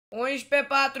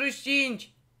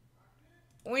11:45.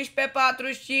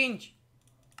 11:45.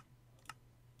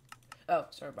 Oh,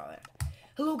 sorry about that.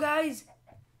 Hello, guys.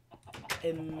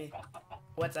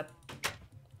 What's up?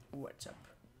 What's up?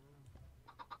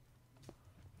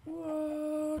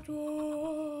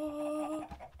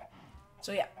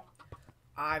 So yeah,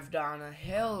 I've done a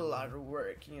hell lot of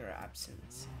work in your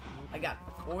absence. I got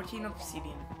 14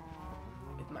 obsidian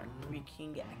with my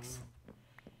freaking axe.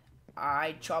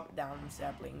 I chopped down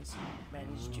saplings,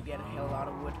 managed to get a hell lot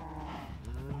of wood.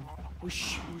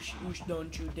 Whoosh, whoosh, whoosh,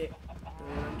 don't you dare.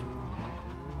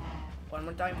 One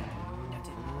more time. That's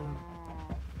it.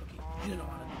 Okay, you don't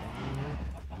want to do that.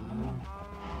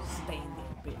 Stay in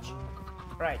there, bitch.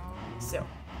 Right, so,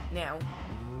 now,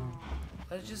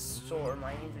 let's just store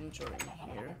my inventory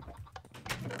here.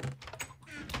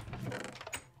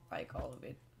 Like all of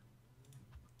it.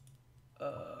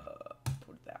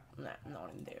 Put that, not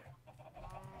in there.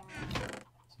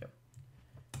 So,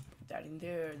 put that in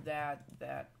there,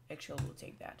 that. Actually, we'll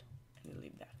take that, and we'll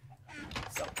leave that.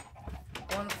 So,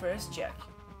 I want to first check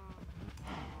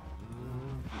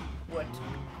what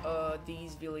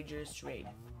these villagers trade.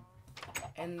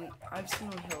 And I've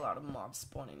seen a lot of mobs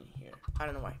spawning in here. I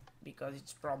don't know why. Because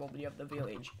it's probably of the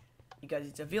village. Because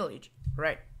it's a village,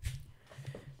 right?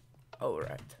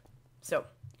 Alright. So,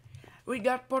 we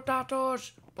got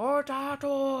potatoes! Potatoes!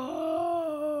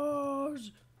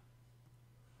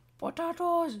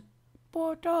 Potatoes!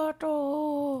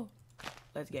 Potato!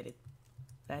 Let's get it.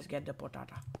 Let's get the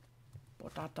potato.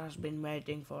 Potato's been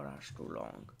waiting for us too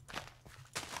long.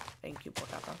 Thank you,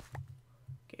 potato.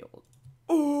 Okay, well.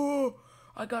 Oh!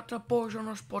 I got a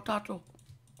poisonous potato.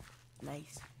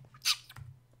 Nice.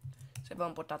 Save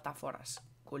one potato for us.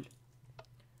 Cool.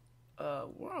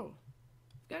 Wow.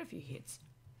 Got a few hits.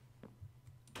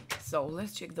 So,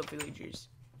 let's check the villagers.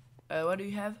 What do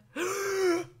you have?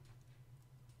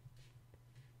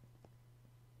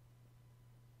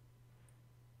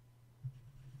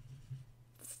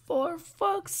 For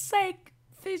fuck's sake!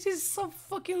 This is so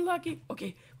fucking lucky.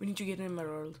 Okay, we need to get an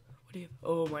emerald. What do you have?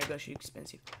 Oh my gosh, you're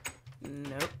expensive.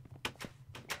 No.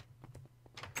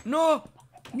 No!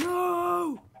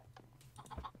 No!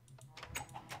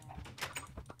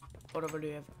 Whatever do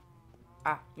you have?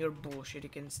 Ah, you're bullshit. You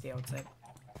can stay outside.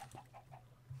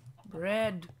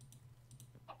 Bread.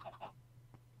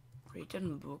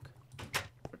 Written book.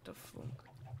 What the fuck?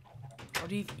 How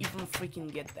do you even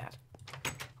freaking get that?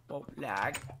 Oh,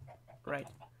 lag. Right.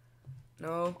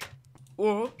 No.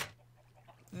 Oh!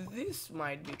 This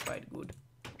might be quite good.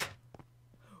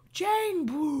 Chain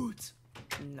boots!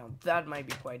 Now that might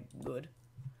be quite good.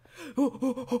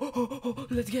 Oh,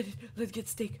 let's get it. Let's get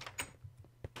steak.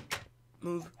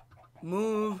 Move.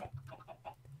 Move.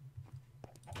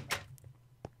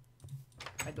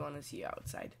 I don't want to see you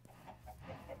outside.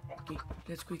 Okay,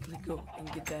 let's quickly go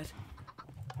and get that.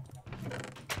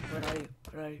 Where are you?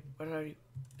 Where are you? Where are you?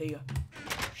 There you are.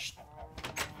 Shh.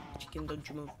 Chicken, don't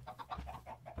you move.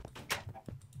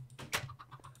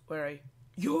 Where are you?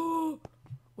 Yo!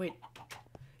 Wait.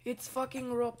 It's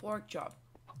fucking raw pork chop.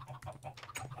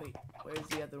 Wait, where's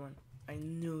the other one? I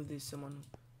knew there's someone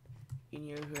in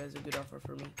here who has a good offer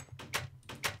for me.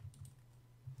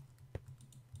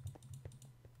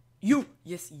 You!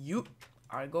 Yes, you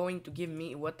are going to give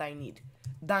me what I need.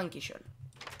 Dankeschön.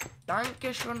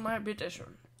 Dankeschön, my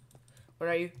bitteschön. Where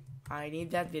are you? I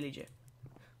need that villager.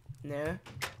 No.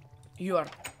 You're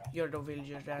the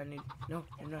villager that I need. No,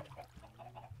 you're not.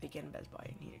 They can't Best Buy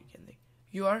in here, can they?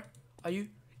 You are? Are you?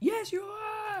 Yes, you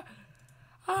are!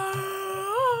 Ah,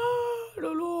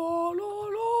 lo, lo, lo,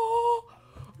 lo,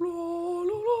 lo, lo,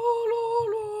 lo, lo,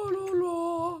 lo,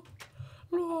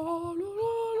 lo, lo, lo,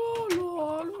 lo.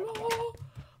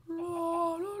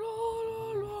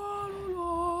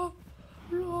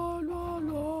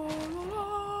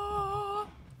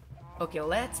 Okay,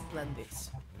 let's plant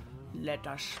this. Let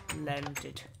us plant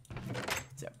it.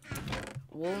 So,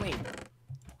 we'll need,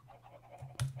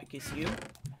 because you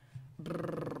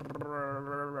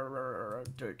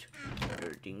dirt,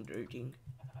 dirting,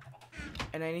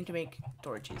 and I need to make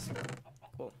torches.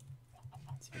 Cool.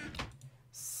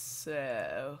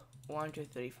 So 1, 2,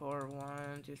 3, 4.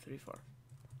 1, 2, 3, 4.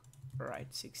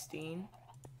 Right, 16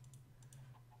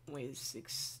 with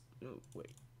 6. No,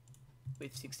 wait.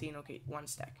 With 16, okay, 1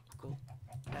 stack. Cool.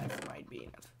 That might be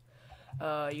enough.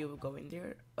 You will go in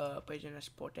there. Poisonous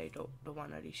potato, the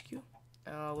one I rescue.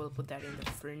 We'll put that in the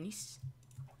furnace.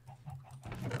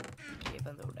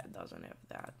 Even though that doesn't have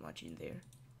that much in there.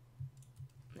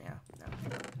 Yeah, no.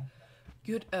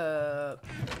 Good.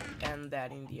 And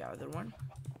that in the other one.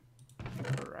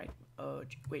 Alright.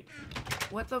 Wait.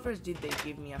 What offers did they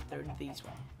give me after this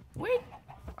one? Wait.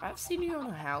 I've seen you on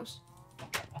a house.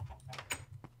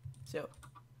 So,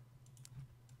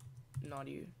 not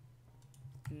you.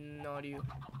 Not you.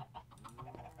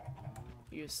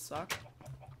 You suck.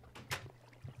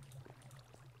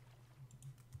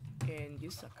 And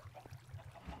you suck.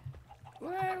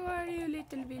 Where were you,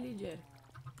 little villager?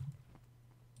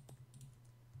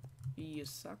 You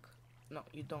suck. No,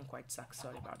 you don't quite suck.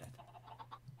 Sorry about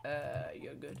that.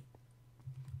 You're good.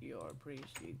 You're pretty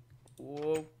sick.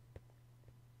 Whoa.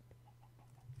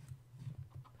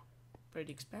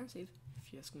 Pretty expensive,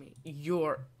 if you ask me.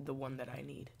 You're the one that I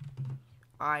need.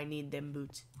 I need them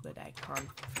boots, but I can't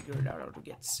figure it out how to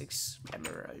get 6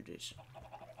 emeralds.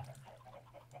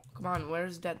 Come on,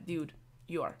 where's that dude?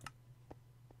 You are.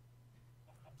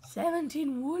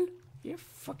 17 wool? You're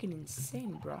fucking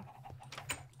insane, bro.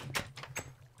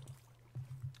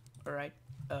 Alright,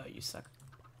 you suck.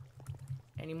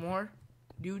 Any more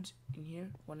dudes in here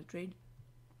wanna trade?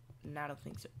 No, I don't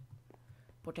think so.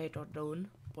 Potato down.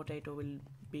 Potato will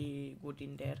be good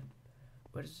in there.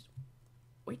 Where's...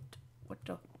 Wait, what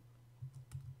the...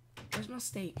 Where's my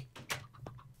steak?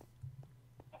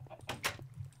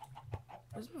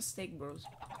 Where's my steak, bros?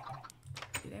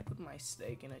 Did I put my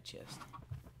steak in a chest?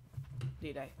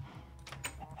 Did I?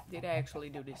 Did I actually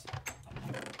do this?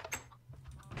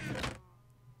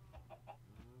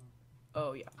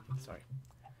 Oh yeah, sorry.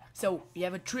 So, we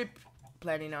have a trip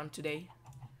planning on today.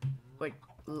 Wait,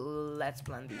 let's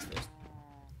plan this first.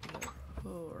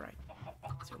 Alright.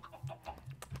 So,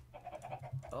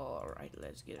 alright,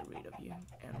 let's get rid of you.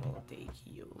 And we'll take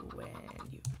you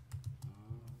and you.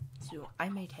 So, I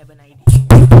might have an idea.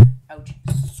 Ouch,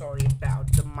 sorry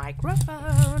about the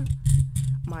microphone.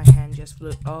 My hand just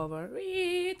flew over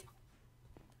it.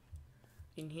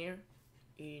 In here?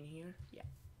 In here? Yeah.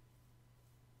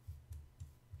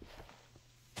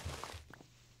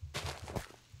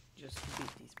 Just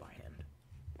beat these by hand.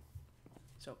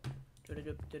 So,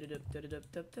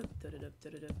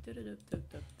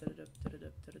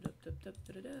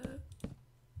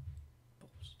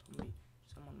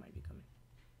 someone might be coming.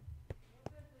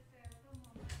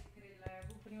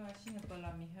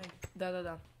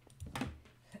 Da.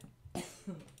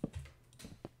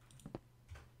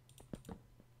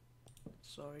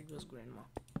 Sorry, it was grandma.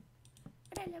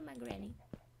 But I love my granny.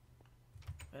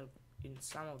 Well, in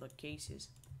some of the cases.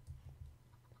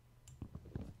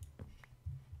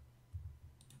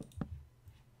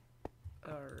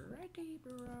 Alrighty,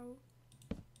 bro.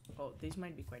 Oh, these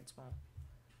might be quite small.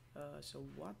 So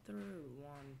water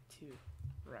 1, 2.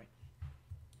 Right.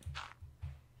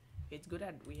 It's good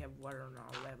that we have water on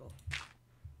our level.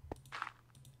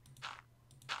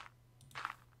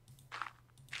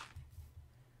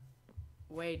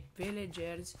 Wait,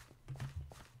 villagers.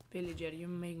 Villager, you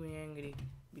make me angry.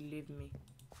 Believe me.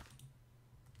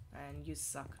 And you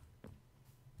suck.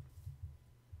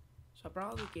 So I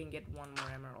probably can get 1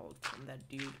 more emerald from that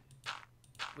dude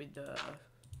with the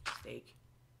steak.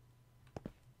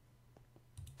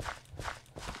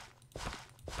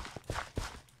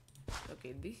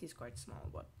 Okay, this is quite small,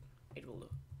 but it will do.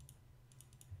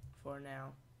 For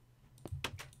now.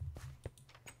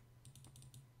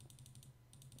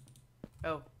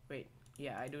 Oh, wait.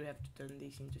 Yeah, I do have to turn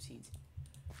these into seeds.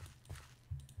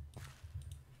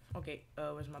 Okay,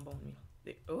 where's my bone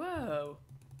meal? Whoa!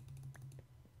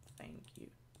 Thank you.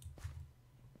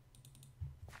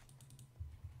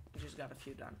 Just got a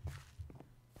few done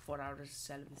for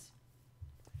ourselves.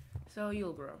 So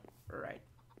you'll grow. Alright.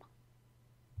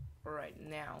 Alright,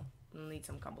 now we'll need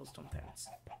some cobblestone pants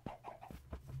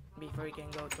before we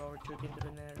can go to our trip into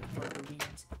the nether for the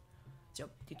reeds. So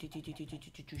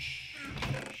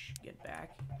get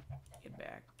back.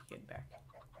 Right,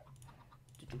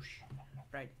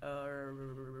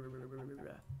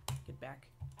 get back.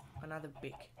 Another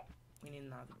pick. We need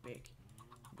another pick.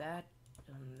 That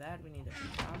we need a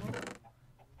shovel.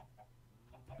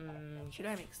 Should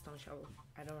I make stone shovel?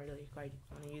 I don't really quite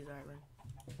want to use iron.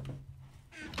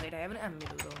 Wait, I have an ammo,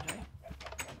 don't I?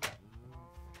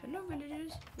 Hello,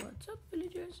 villagers. What's up,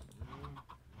 villagers?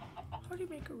 How do you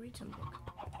make a written book?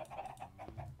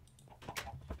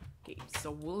 Okay,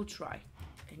 so we'll try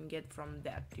and get from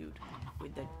that dude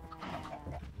with the...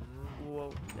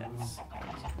 Whoa, that's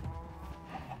crazy.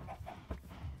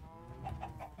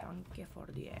 Don't care for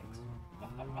the eggs.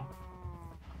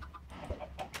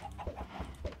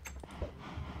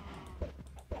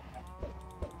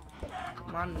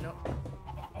 Come on, no.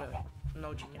 Wait,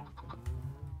 no chicken.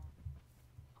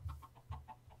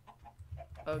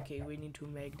 Okay, we need to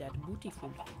make that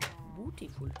beautiful.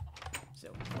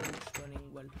 So, it's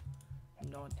running well.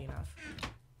 Not enough.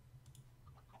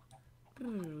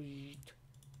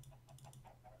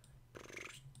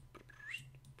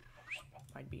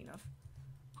 might be enough.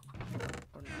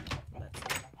 Or not. Let's see.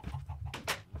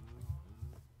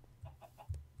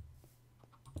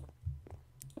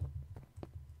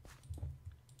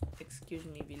 Excuse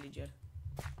me, villager.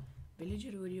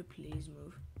 Villager, would you please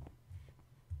move?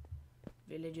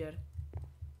 Villager.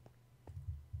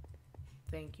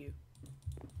 Thank you.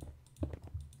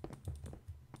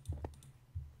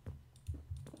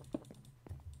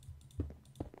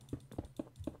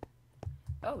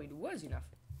 Oh, it was enough.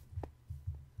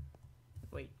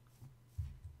 Wait.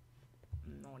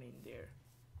 Not in there.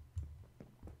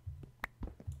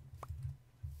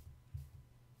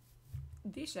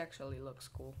 This actually looks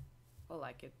cool. I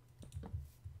like it.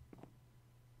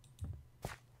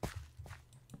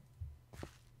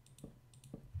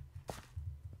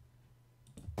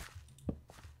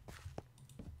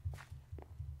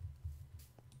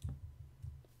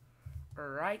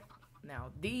 Alright,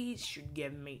 now these should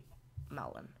give me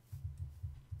melon.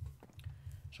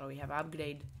 So we have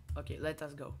upgrade. Okay, let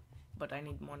us go. But I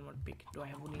need one more pick. Do I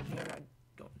have one in here? I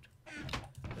don't.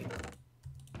 Wait.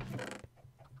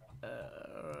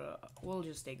 We'll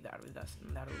just take that with us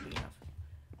and that will be enough.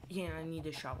 Yeah, I need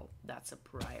a shovel. That's a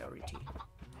priority.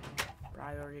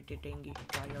 Priority thingy.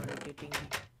 Priority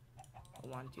thingy. I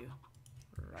want you.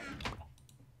 Right.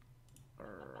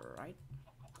 Right.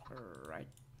 Right.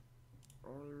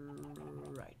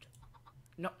 Alright.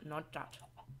 No, not that.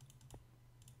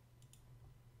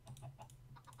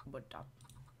 But that.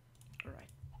 Alright.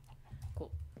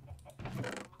 Cool.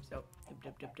 So,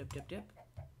 dip, dip, dip, dip, dip, dip.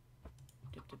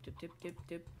 Dip, dip, dip, dip, dip,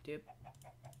 dip, dip.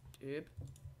 Dip.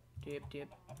 Dip, dip,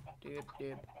 dip,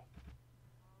 dip.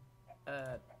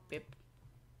 Pip.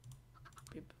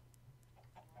 Pip.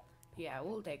 Yeah,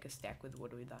 we'll take a stack with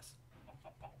wood with us.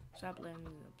 Sapling,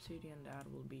 obsidian,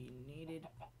 that will be needed.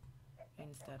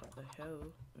 Instead of the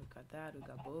hoe, we got that, we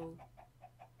got bow.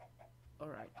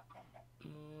 Alright.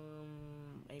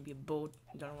 Maybe a boat.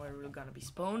 Don't know where we're gonna be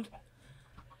spawned.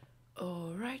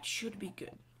 Alright, should be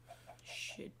good.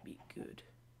 Should be good.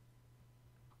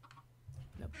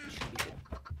 Nope, should be good.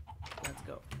 Let's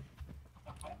go.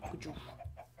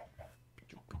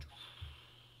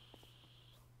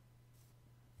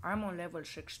 I'm on level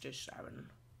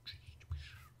 67.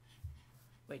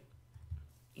 Wait.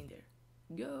 In there.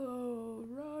 Go,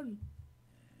 run.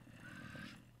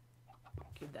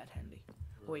 Keep that handy.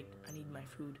 Wait, I need my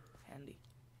food handy.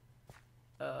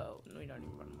 No, we don't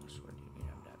need one more sword. You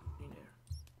have that in there.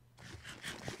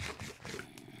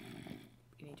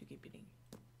 We need to keep eating.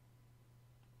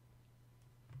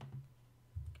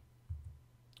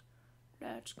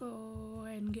 Let's go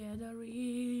and get the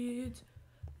reeds.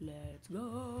 Let's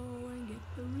go and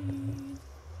get the reeds.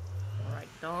 Alright,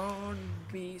 don't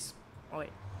be. Oh,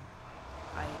 wait.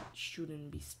 I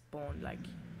shouldn't be spawned like.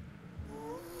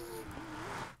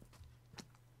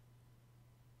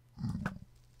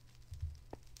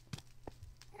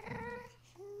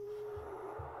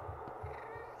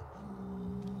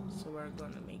 So we're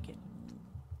gonna make it.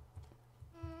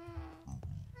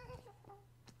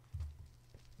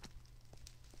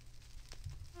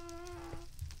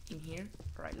 In here?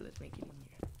 Alright, let's make it in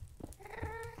here.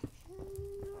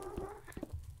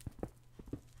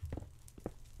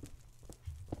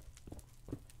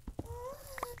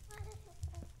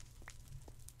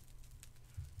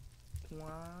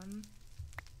 One,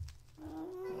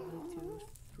 2,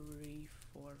 3,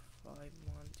 4, 5.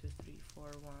 1, 2, 3, 4.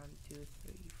 1, 2,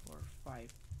 3, 4,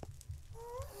 5.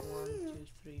 1, 2,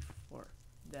 3, 4.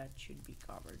 That should be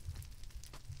covered.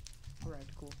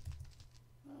 Alright, cool.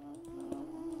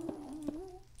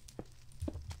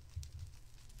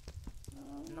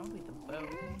 Not with the bow.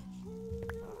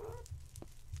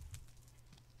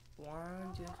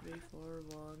 1, 2, 3, 4.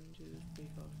 1, 2, 3,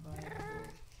 4, 5.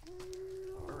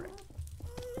 4. Alright.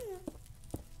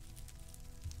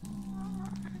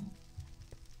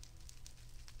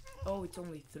 Oh, it's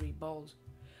only 3 balls.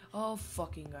 Oh,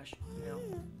 fucking gosh. No.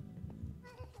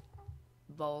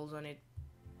 Balls on it.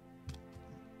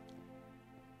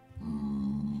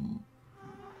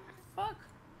 Fuck.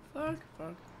 Fuck.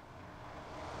 Fuck.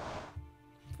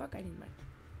 Fuck, I need my...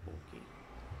 Okay.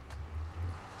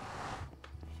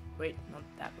 Wait, not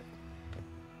that way.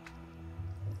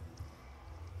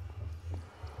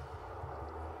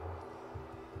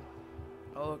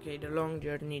 Okay, the long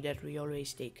journey that we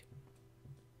always take.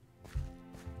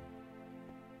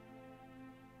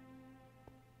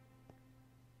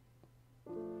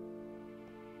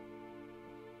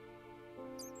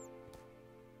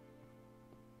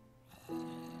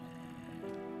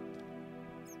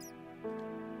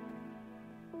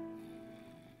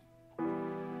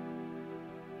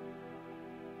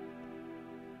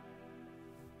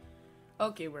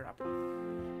 Okay, we're up.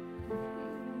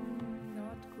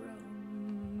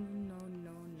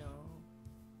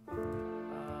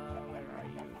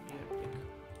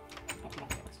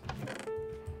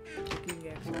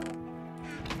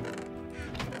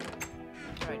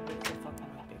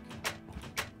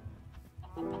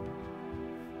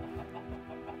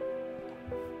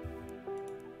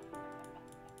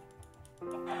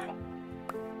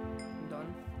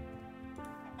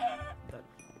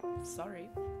 Sorry.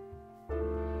 Come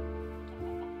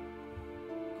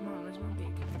on, where's my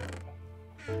pig?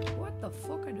 What the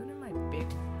fuck? I don't have my pig.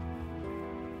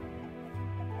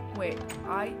 Wait,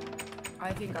 I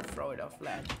think I throw it off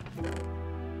ledge.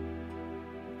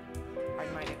 I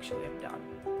might actually have done.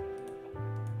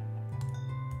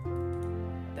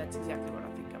 That's exactly what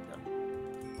I think I've done.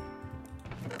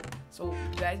 So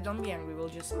guys, don't be angry. We'll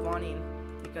just spawn in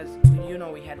because you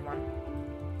know we had one.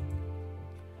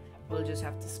 We'll just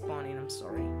have to spawn in. I'm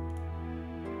sorry.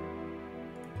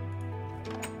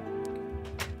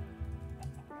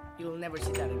 You'll never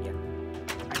see that again.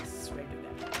 I swear to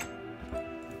that.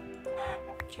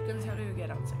 Chickens, how do you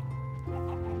get outside?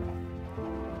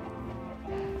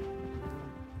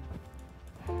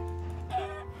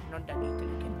 Not that easily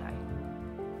you can die.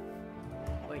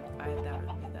 Wait, I have that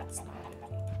with me. That's not it.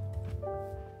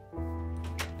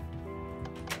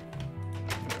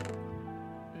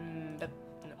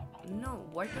 No,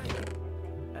 why can't I?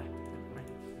 Never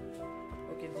mind.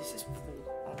 Okay, this is full.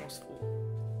 Almost full.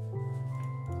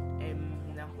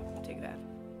 No, take that.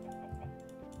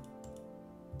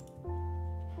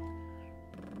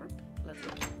 Let's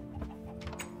go.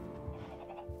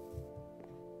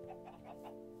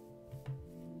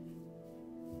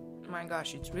 My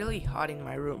gosh, it's really hot in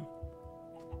my room.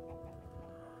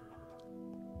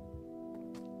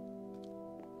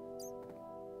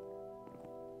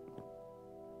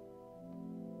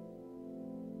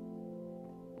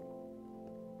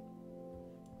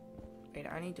 Wait,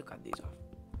 I need to cut these off.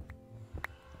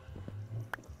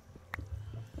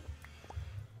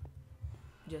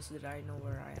 Just that I know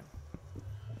where I am.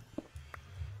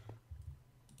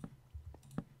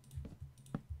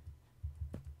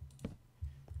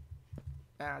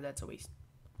 Ah, that's a waste.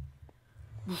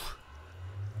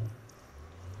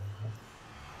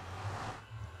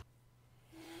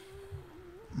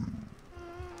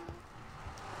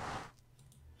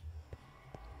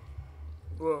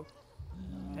 Whoa.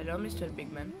 Hello, Mr.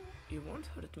 Bigman. You won't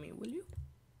hurt me, will you?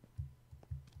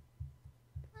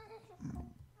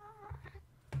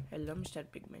 Hello, Mr.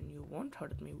 Bigman. You won't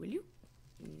hurt me, will you?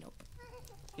 Nope.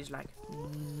 He's like,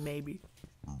 maybe.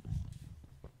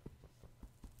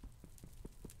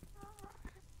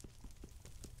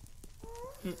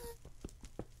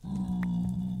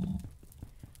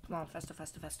 Come on, faster,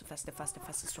 faster, faster, faster, faster,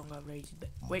 faster, stronger, raise it.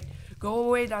 Wait, go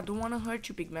away. I don't want to hurt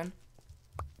you, big man.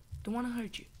 Don't want to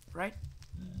hurt you, right?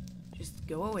 Just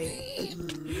go away.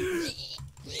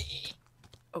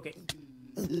 Okay.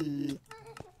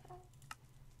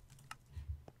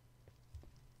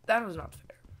 That was not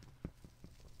fair.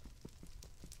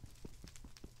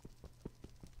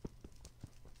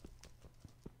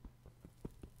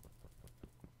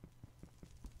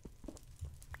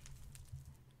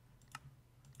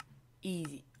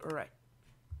 Easy, alright.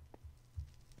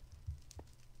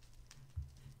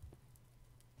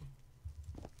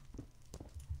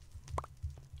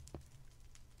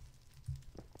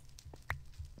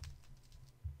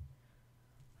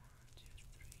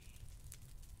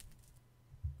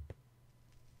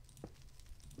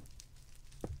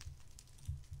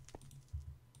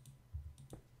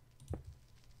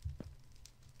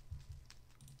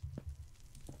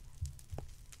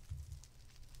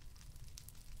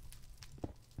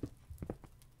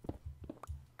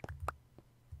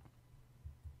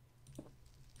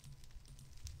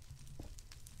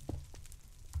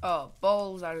 Oh,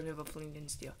 balls, I don't have a flint and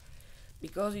steel.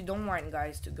 Because we don't want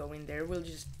guys to go in there, we'll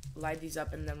just light these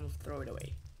up and then we'll throw it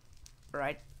away.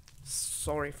 Right?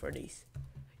 Sorry for this.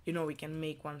 You know we can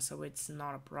make one so it's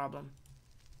not a problem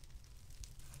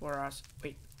for us.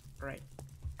 Wait, right.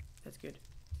 That's good.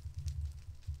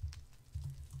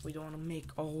 We don't want to make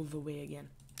all the way again.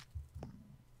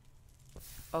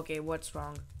 Okay, what's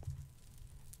wrong?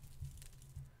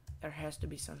 There has to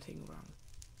be something wrong.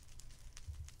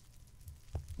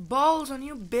 Balls on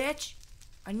you, bitch!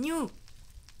 I knew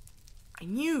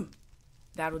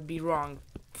that would be wrong.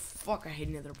 Fuck, I hate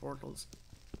nether portals.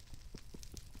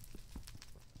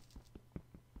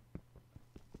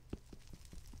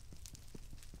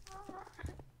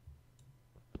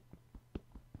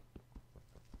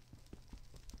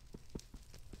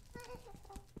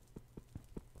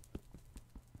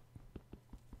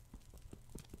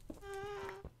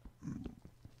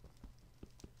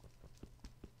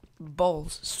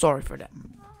 Balls, sorry for that.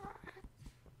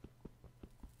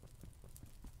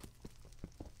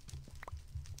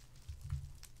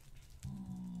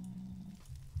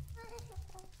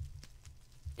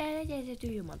 Do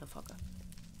you, motherfucker?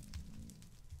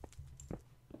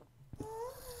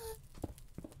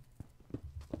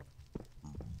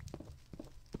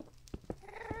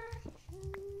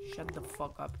 Shut the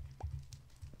fuck up.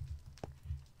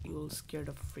 You'll scare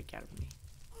the freak out of me.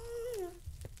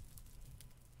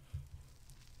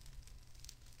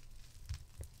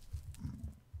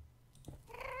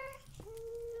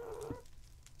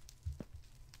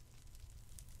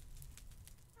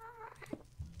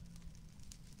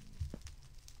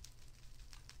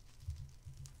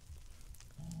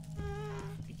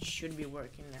 It should be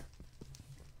working now.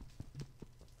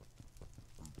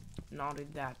 Not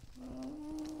with that.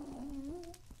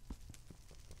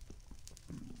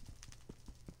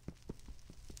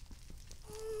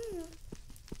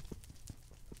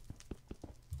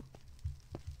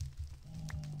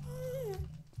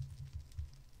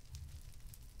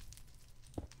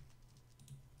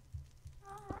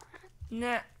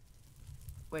 Nah.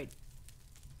 Wait.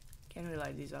 Can we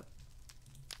light these up?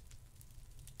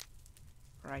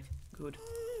 Right. Good.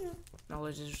 Now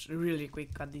let's just really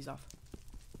quick cut these off.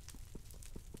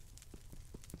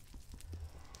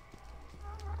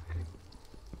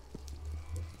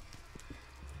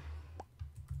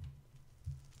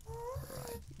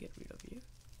 Right. Get rid of you.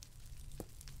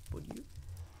 Put you.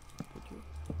 Put you.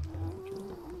 Put you.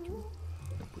 Put you.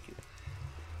 Put you.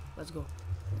 Let's go.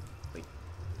 Wait.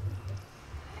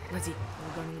 Let's see.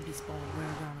 We're gonna be spawned.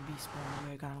 We're gonna be spawned.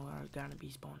 We're gonna be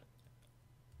spawned.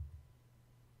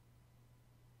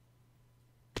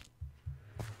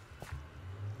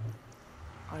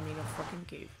 I'm in a fucking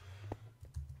cave.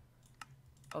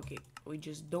 Okay, we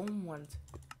just don't want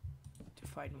to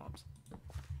fight mobs.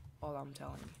 All I'm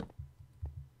telling you.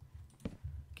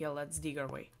 Okay, let's dig our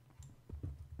way.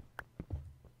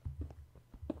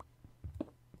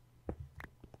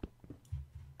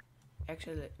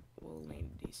 Actually, we'll need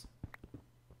this.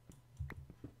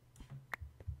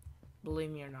 Believe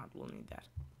me or not, we'll need that.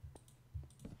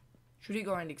 Should we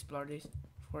go and explore this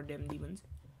for them demons?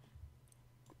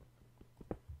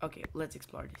 Okay, let's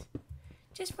explore this.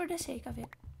 Just for the sake of it.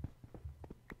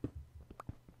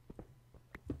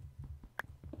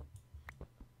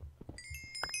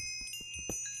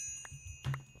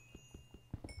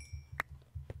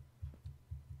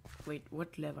 Wait,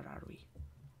 what level are we?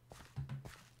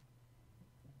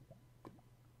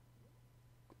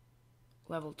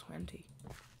 Level 20.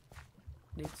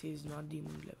 This is not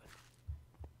demon level.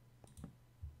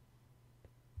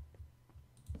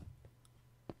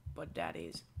 But that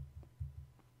is.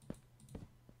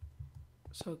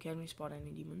 So can we spot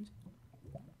any demons?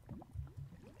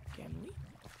 Can we?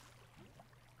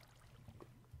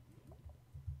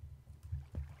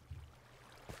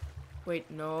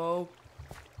 Wait, no.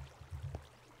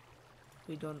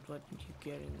 We don't want you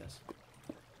carrying us.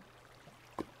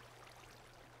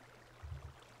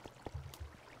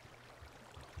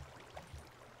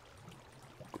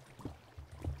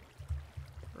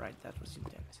 Right, that was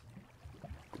intense.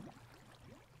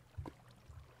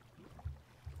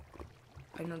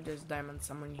 I know there's diamonds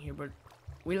somewhere in here, but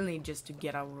we'll need just to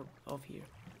get out of here.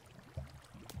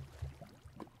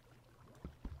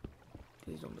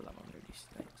 Please don't love under these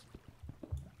things.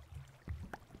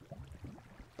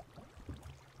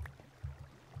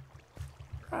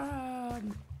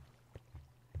 Run!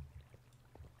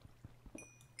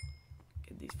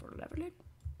 Get these for leveling.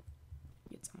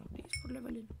 Get some of these for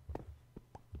leveling.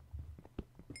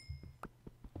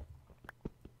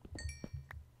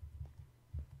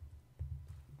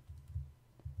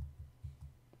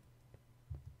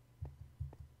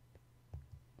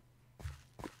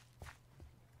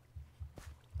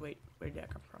 Wait, where'd that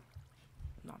come from?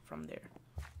 Not from there.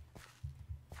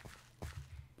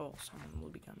 Oh, someone will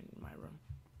be coming in my room.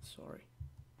 Sorry.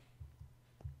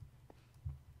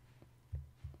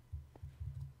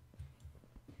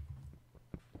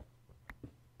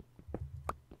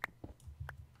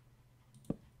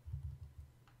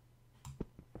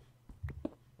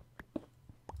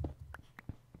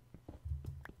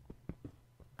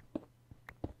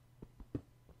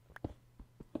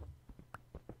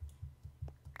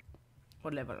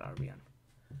 What level are we on?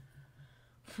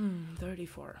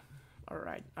 34.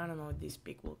 Alright, I don't know if this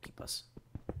pick will keep us.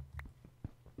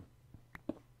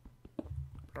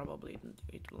 Probably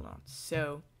it will not.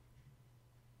 So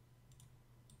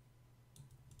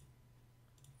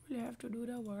we'll have to do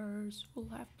the worst. We'll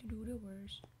have to do the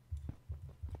worst.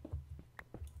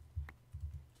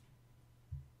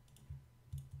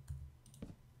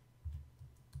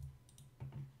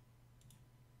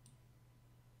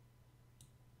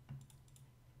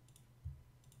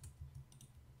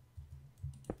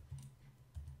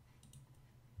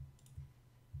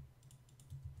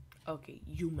 Okay,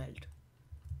 you melt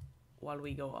while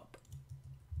we go up.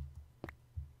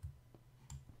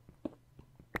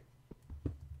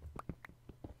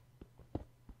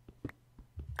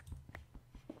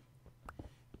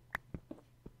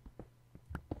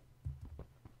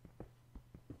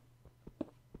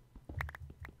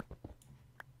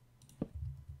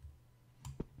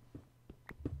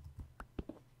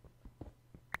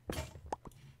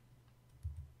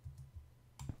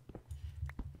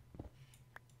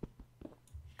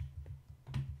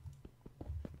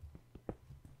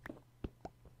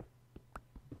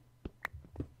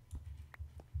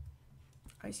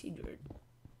 I see dirt.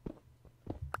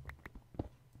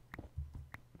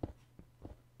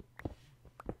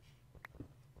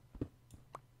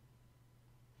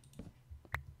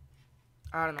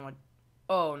 I don't know what.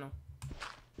 Oh no.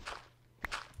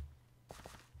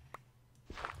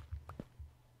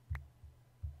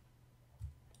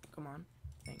 Come on.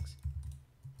 Thanks.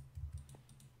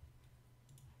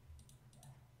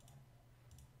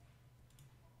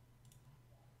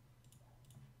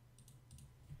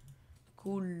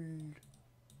 Cool.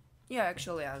 Yeah,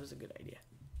 actually, that was a good idea.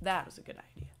 That was a good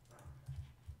idea.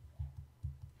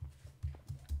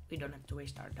 We don't have to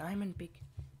waste our diamond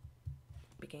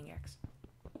picking axe.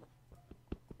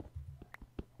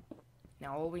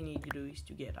 Now all we need to do is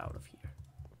to get out of here.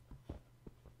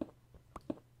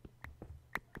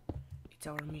 It's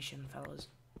our mission, fellas.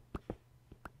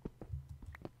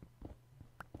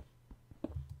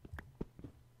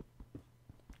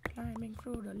 Climbing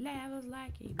through the levels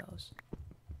like a boss.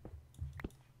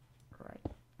 Right,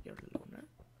 you're the loner.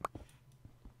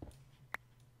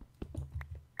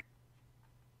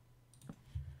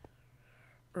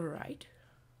 Right.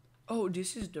 Oh,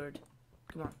 this is dirt.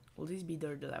 Come on, will this be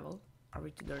dirt level? Are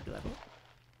we to dirt level?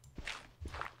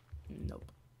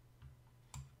 Nope.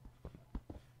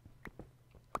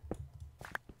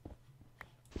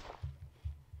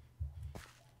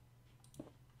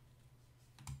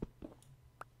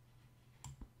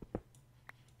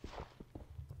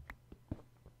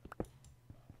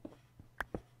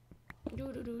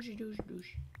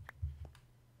 Douche.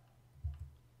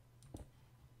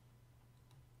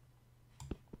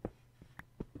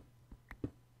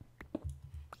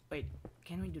 Wait,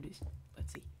 can we do this?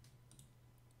 Let's see.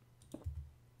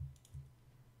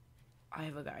 I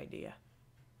have an idea.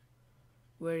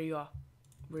 Where you are?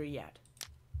 Where you at?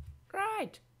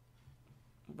 Right.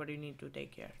 But you need to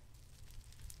take care.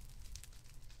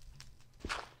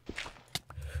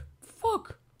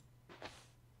 Fuck.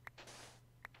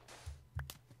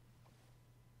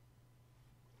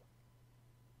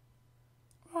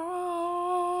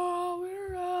 Oh,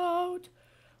 we're out.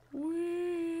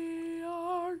 We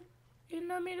are in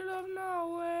the middle of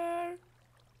nowhere.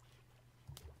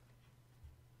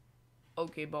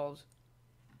 Okay, balls.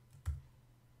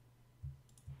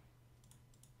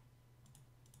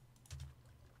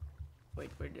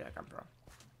 Wait, where did I come from?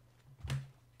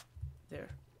 There.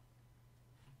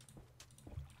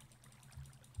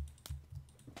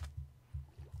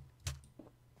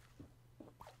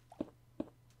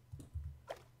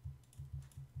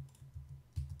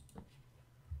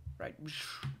 Right.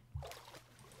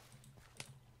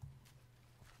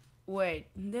 Wait,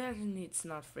 then it's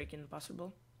not freaking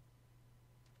possible.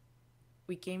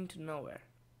 We came to nowhere.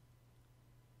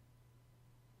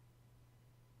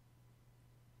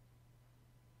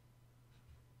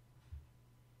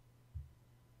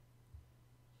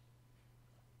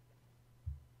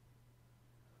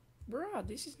 Bruh,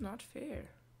 this is not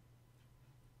fair.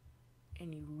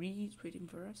 Any reeds waiting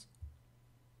for us?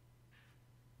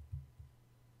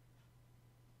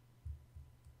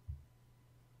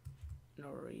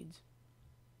 No reeds.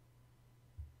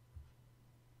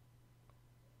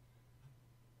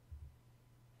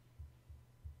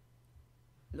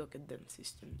 Look at them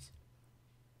systems.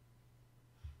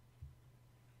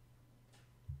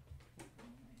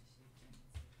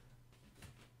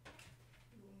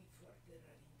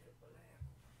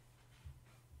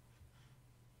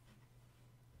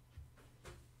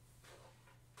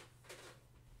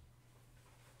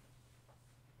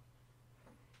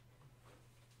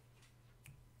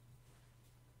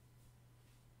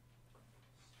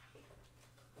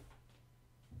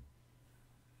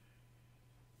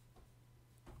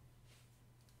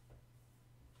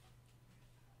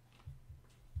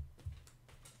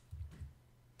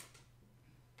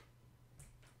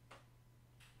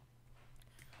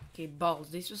 Okay, balls,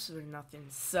 this was for nothing.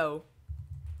 So,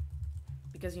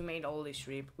 because you made all this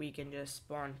sheep, we can just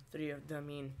spawn 3 of them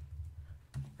in.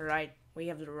 Right, we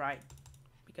have the right.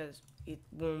 Because it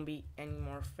won't be any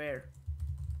more fair.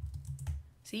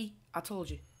 See, I told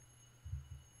you.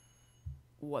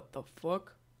 What the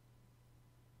fuck?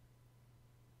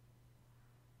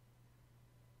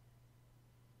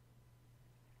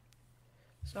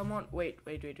 Someone, wait.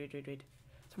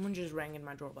 Someone just rang in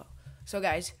my doorbell. So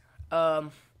guys,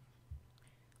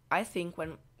 I think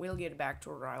when we'll get back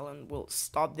to our island, we'll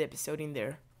stop the episode in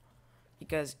there.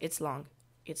 Because it's long.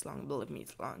 It's long, believe me,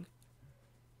 it's long.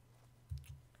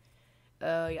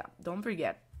 Yeah, don't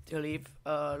forget to leave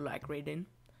a like rating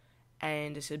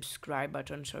and the subscribe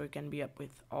button so you can be up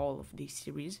with all of these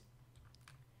series.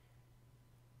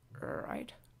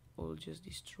 Alright, we'll just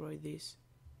destroy this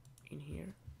in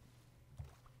here.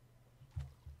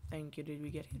 Thank you. Did we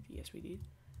get it? Yes, we did.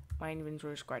 My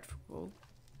inventory is quite full.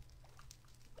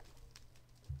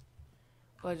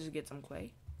 Let's just get some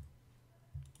clay.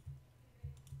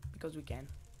 Because we can.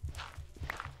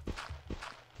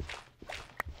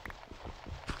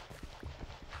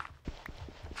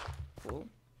 Full.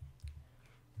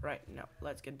 Right, now,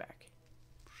 let's get back.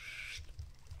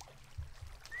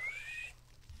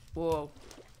 Whoa.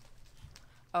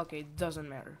 Okay, doesn't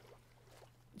matter.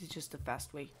 It's just a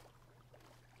fast way.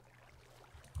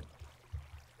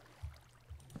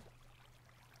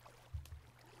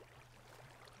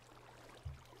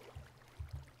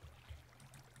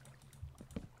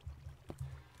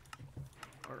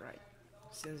 Alright.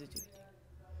 Sensitivity.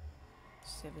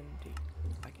 70.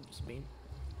 I can just beam.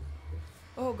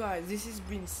 Oh guys, this has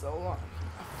been so long.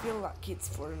 I feel like it's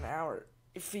for an hour.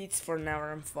 If it's for an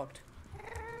hour, I'm fucked.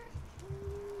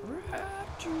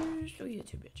 Raptors. Oh, you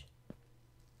too, bitch.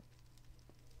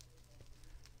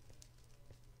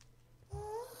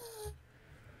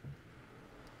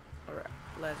 Alright,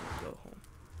 let's go home.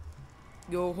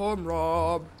 Go home,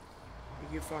 Rob.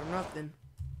 You're here for nothing.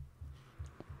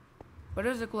 But it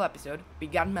was a cool episode. We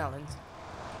got melons.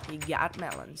 We got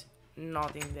melons.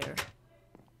 Nothing there.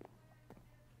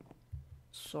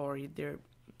 Sorry, they're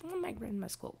my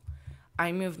grandma's cool.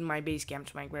 I moved my base camp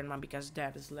to my grandma because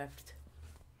dad is left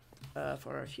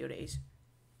for a few days.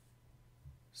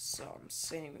 So I'm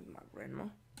staying with my grandma.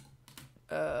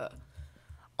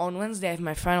 On Wednesday I have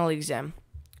my final exam,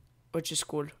 which is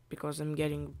cool because I'm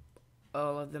getting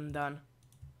all of them done.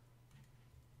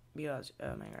 Because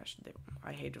oh my gosh,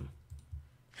 I hate them.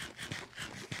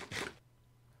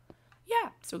 Yeah,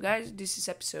 so guys, this is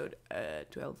episode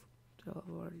 12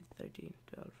 or 13,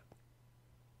 12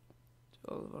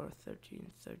 or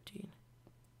 13, 13,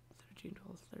 13,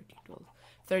 12, 13, 12,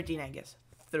 13 I guess.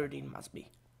 13 must be.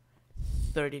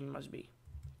 13 must be.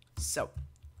 So,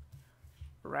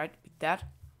 right with that,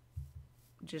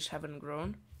 just haven't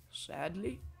grown,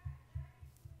 sadly.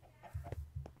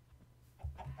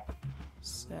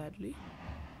 Sadly.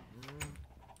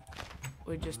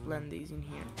 We just blend these in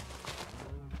here.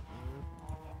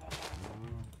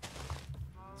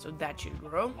 So that should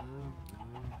grow.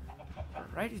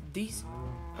 Alright, these.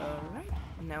 Alright.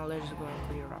 Now let's go and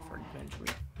clear off our inventory.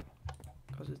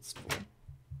 Because it's full.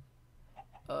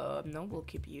 No, we'll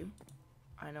keep you.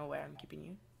 I know where I'm keeping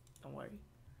you. Don't worry.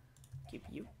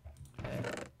 Keep you.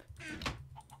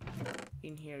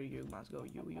 In here you must go.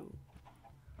 You.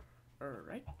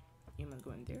 Alright. You must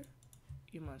go in there.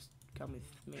 You must come with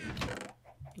me.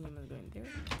 And you must go in there.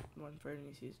 One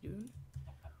furnace is doing.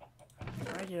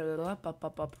 Right,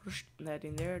 up, push that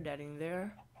in there, that in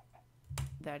there,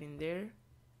 that in there.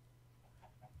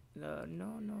 No,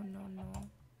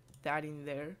 that in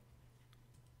there.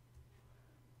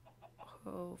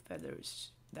 Oh,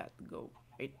 feathers that go.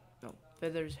 Wait, no,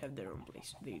 feathers have their own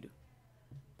place. They do.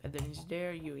 Feather is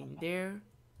there, you in there,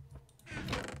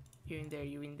 you in there,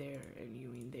 you in there, and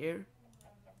you in there,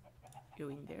 you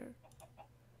in there,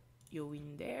 you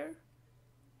in there.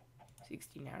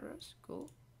 16 arrows, cool.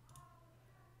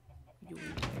 You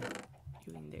in there,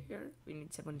 you in there. We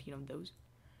need 17 of those.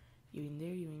 You in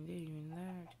there, you in there, you in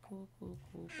there. Cool.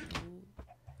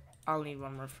 I'll need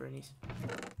one more furnace.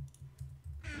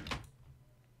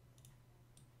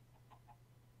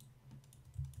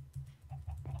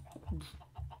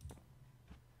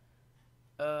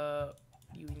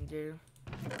 You in there.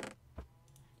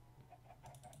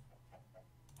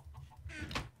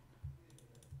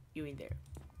 You in there.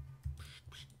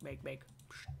 Bake.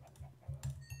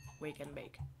 Wake and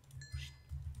bake.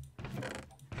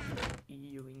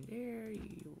 You in there,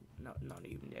 not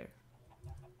even there.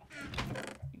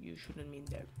 You shouldn't be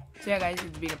there. So yeah guys,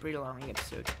 it's been a pretty long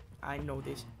episode. I know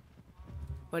this.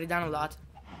 But we've done a lot.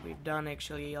 We've done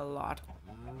actually a lot.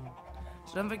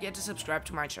 So don't forget to subscribe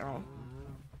to my channel.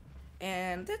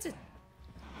 And that's it.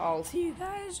 I'll see you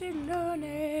guys in the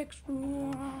next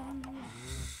one.